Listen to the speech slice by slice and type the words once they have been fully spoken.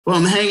Well,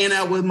 I'm hanging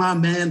out with my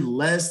man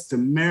Les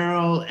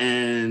DeMero,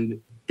 and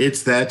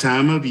it's that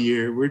time of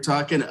year. We're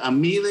talking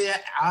Amelia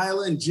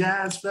Island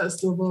Jazz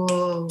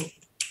Festival.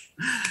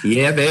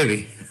 Yeah,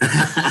 baby.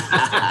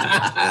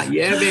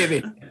 Yeah,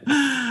 baby.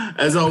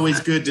 As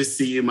always, good to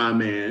see you, my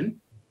man.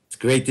 It's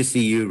great to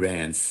see you,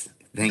 Rance.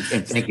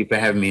 Thank you for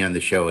having me on the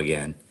show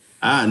again.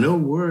 No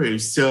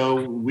worries.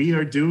 So we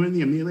are doing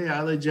the Amelia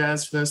Island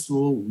Jazz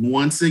Festival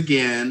once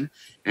again.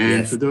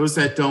 And for Yes. those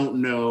that don't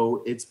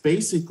know, it's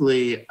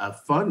basically a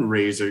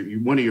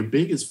fundraiser, one of your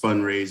biggest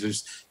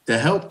fundraisers to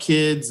help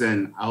kids.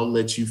 And I'll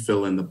let you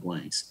fill in the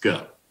blanks.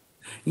 Go.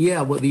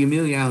 Yeah, well, the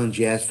Amelia Island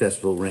Jazz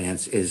Festival,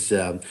 Rance, is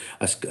a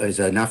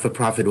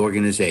not-for-profit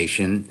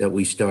organization that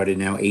we started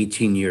now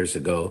 18 years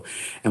ago,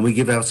 and we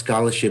give out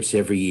scholarships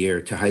every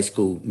year to high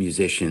school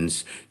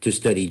musicians to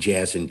study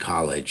jazz in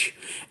college.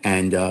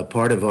 And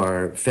part of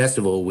our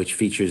festival, which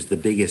features the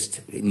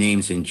biggest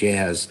names in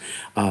jazz,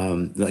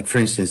 like for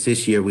instance,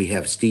 this year we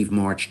have Steve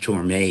March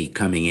Torme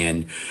coming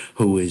in,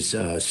 who is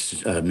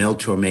Mel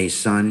Torme's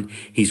son.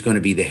 He's going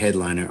to be the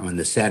headliner on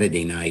the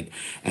Saturday night,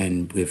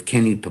 and we have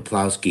Kenny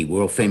Poplowski,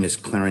 world famous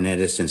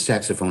clarinetist and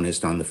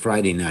saxophonist, on the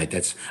Friday night.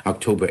 That's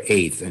October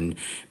 8th, and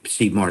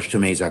Steve March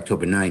Tomei is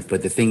October 9th.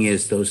 But the thing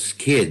is, those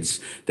kids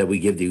that we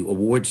give the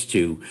awards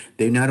to,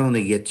 they not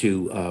only get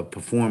to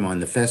perform on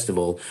the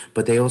festival,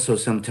 but they also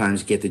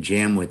sometimes get to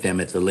jam with them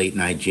at the late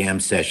night jam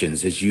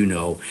sessions. As you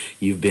know,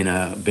 you've been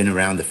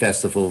around the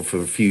festival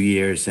for a few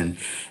years, and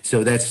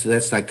so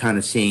that's like kind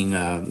of seeing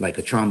like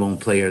a trombone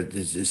player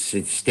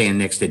stand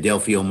next to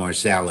Delphio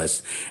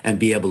Marsalis and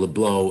be able to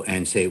blow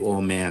and say,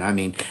 "Oh man!" I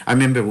mean, I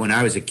remember when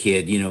I was a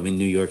kid, in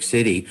New York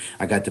City,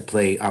 I got to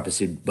play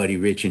opposite Buddy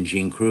Rich and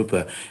Gene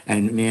Krupa,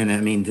 and man,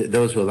 I mean,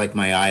 those were like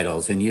my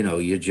idols. And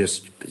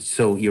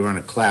you're on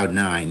a cloud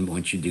nine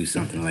once you do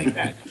something like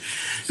that.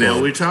 Now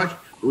So we're talking.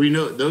 We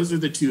know those are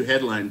the two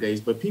headline days,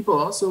 but people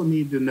also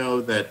need to know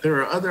that there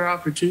are other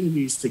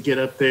opportunities to get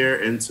up there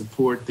and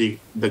support the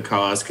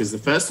cause, because the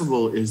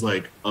festival is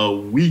like a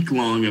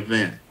week-long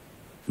event.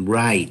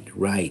 right,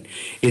 right.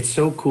 It's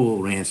so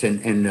cool, Rance.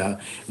 And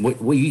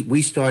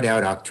we start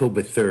out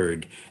October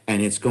 3rd,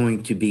 and it's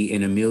going to be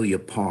in Amelia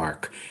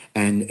Park.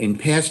 And in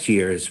past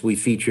years, we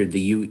featured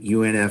the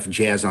UNF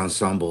Jazz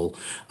Ensemble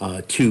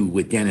 2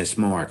 with Dennis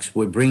Marks.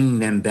 We're bringing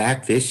them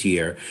back this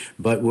year,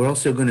 but we're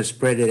also going to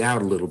spread it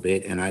out a little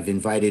bit. And I've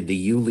invited the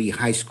Yulee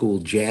High School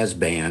Jazz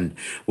Band,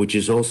 which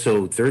is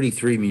also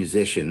 33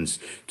 musicians,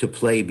 to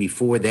play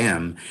before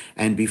them.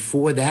 And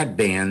before that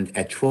band,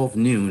 at 12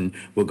 noon,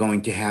 we're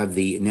going to have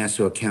the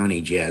Nassau County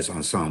Jazz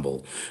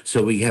Ensemble.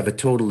 So we have a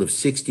total of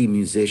 60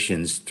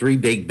 musicians, three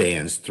big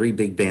bands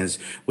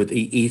with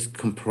each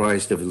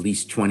comprised of at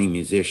least 20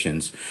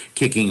 musicians,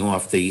 kicking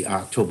off the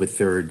October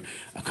 3rd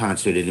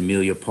concert at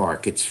Amelia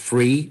Park. It's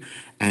free,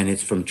 and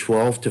it's from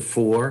 12 to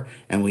 4.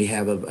 And we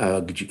have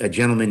a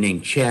gentleman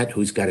named Chet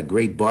who's got a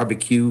great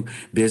barbecue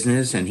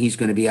business, and he's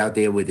going to be out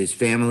there with his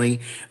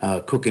family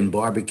cooking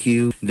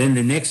barbecue. Then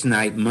the next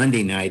night,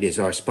 Monday night, is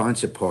our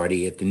sponsor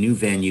party at the new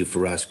venue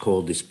for us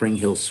called the Spring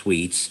Hill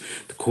Suites,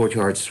 the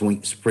Courtyard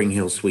Spring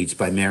Hill Suites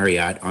by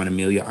Marriott on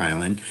Amelia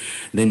Island.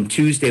 Then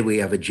Tuesday, we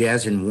have a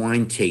jazz and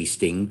wine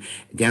tasting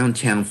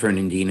downtown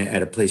Fernandina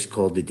at a place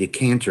called the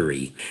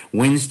Decantery.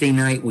 Wednesday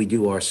night, we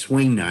do our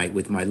swing night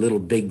with my little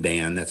big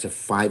band. That's a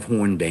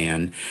five-horn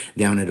band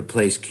down at a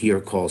place here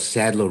called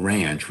Sadler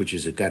Ranch, which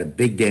is got a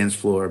big dance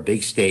floor, a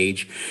big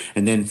stage.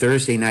 And then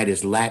Thursday night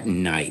is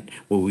Latin night,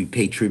 where we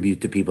pay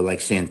tribute to people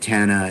like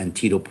Santana and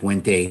Tito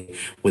Puente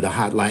with a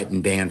hot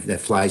Latin band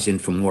that flies in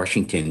from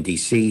Washington,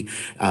 D.C.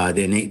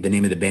 The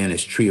name of the band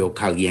is Trio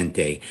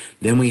Caliente.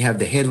 Then we have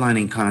the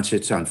headlining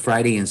concerts on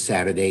Friday and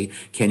Saturday.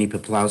 Kenny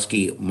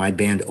Poplowski, my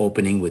band,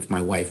 opening with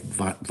my wife,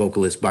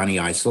 vocalist Bonnie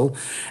Eisel.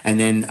 And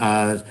then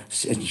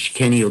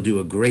Kenny will do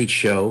a great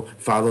show,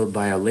 followed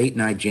by a late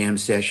night jam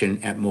session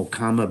at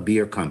Mokama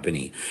Beer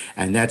Company.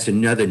 And that's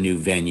another new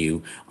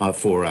venue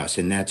for us.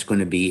 And that's going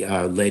to be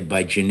led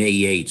by Janae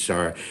Yates,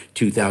 our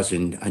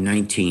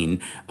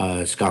 2019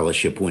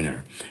 scholarship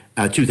winner.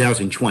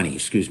 2020,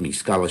 excuse me,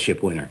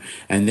 scholarship winner.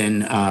 And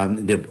then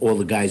all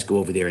the guys go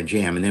over there and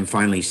jam. And then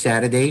finally,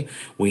 Saturday,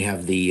 we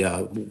have the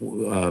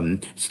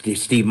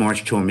Steve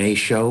March Torme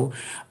show,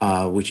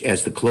 which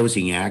as the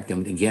closing act.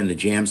 And again, the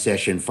jam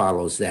session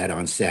follows that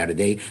on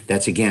Saturday.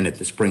 That's again at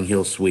the Spring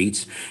Hill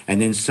Suites.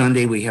 And then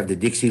Sunday, we have the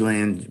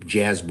Dixieland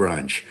Jazz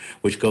Brunch,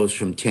 which goes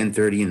from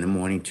 10:30 in the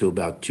morning to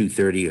about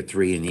 2:30 or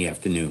 3 in the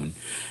afternoon.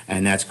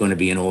 And that's going to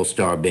be an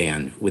all-star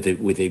band with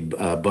a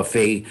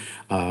buffet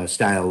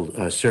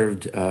style served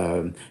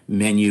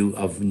menu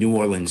of New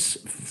Orleans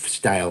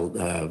style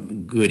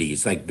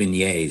goodies like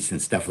beignets and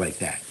stuff like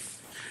that.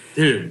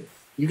 Dude,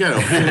 you got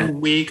a whole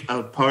week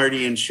of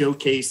partying,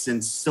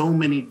 showcasing so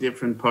many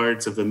different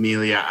parts of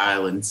Amelia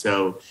Island.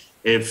 So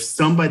if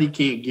somebody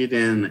can't get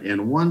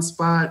in one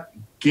spot,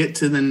 get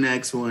to the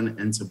next one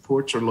and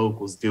support your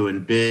locals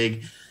doing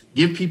big.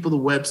 Give people the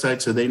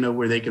website so they know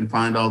where they can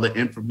find all the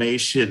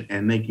information,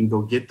 and they can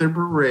go get their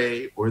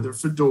beret or their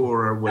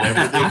fedora,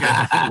 whatever they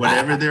got,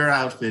 whatever their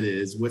outfit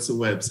is. What's the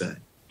website?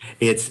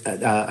 It's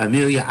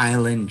Amelia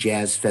Island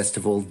Jazz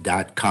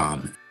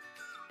Festival.com.